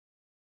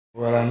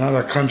Well,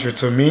 another country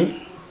to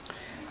me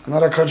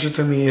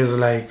is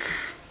like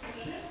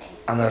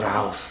another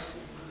house.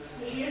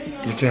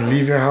 You can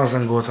leave your house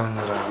and go to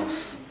another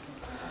house,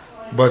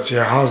 but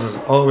your house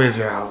is always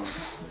your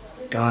house.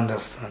 You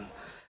understand?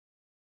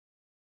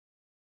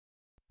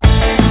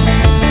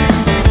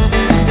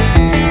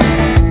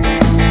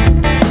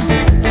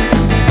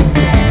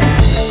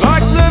 It's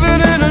like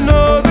living in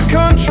another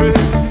country.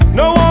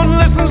 No one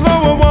listens,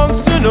 no one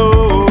wants to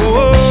know.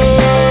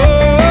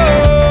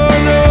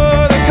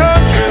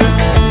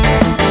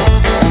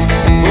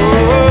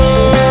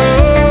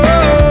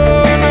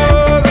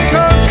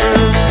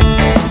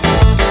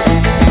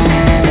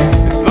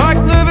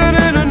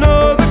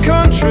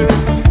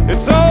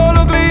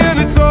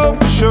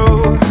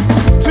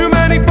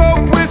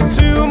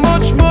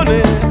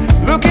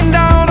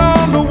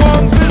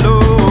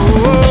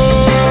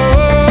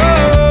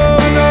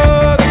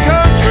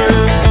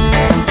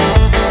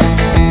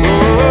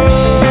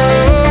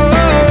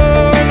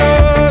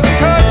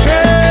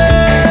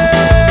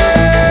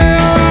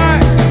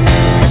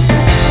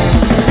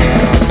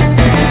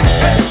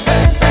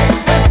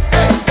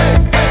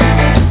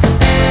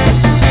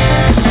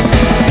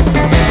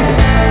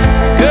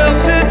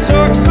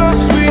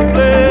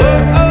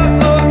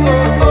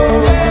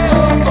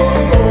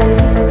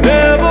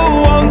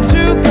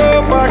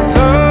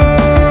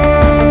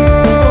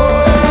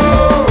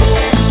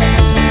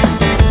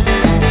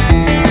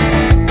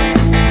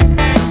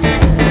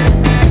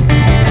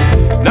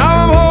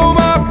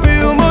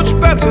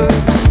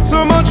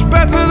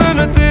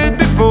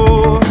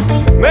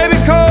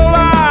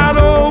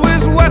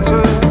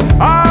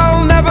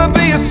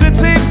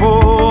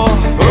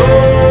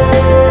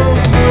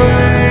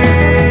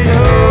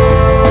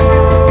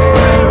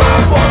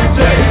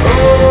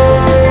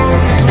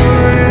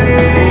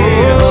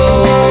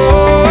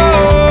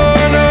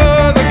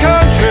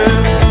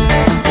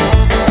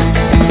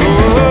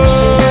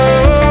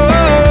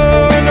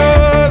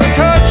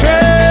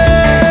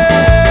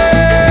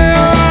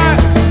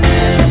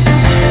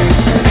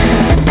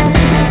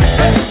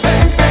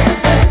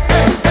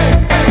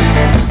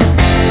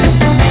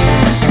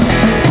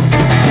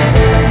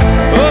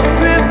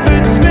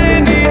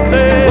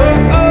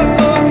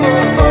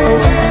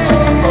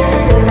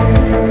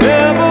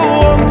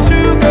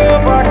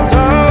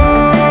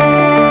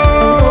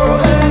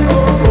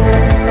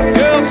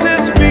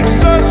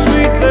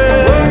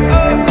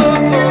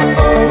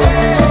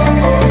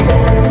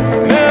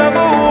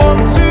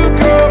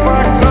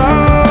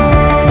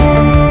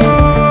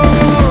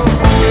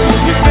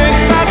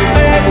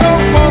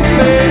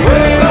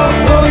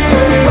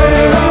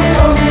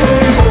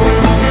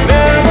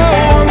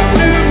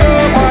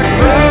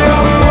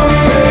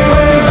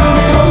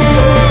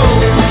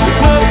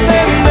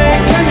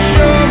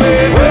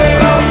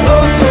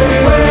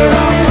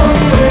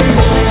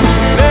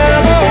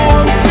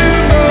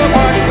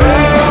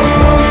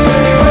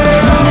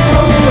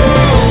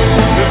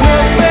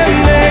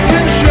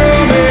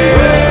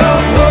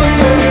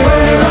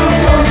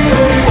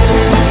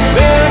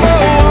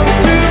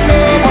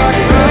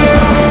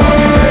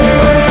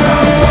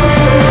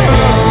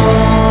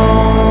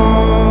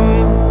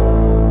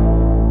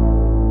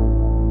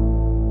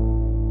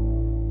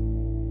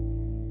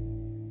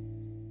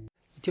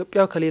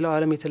 ኢትዮጵያ ከሌላው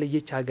ዓለም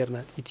የተለየች ሀገር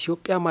ናት።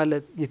 ኢትዮጵያ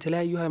ማለት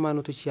የተለያዩ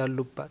ሃይማኖቶች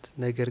ያሉባት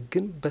ነገር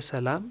ግን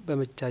በሰላም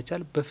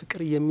በመቻቻል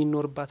በፍቅር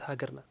የሚኖርባት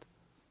ሀገር ናት።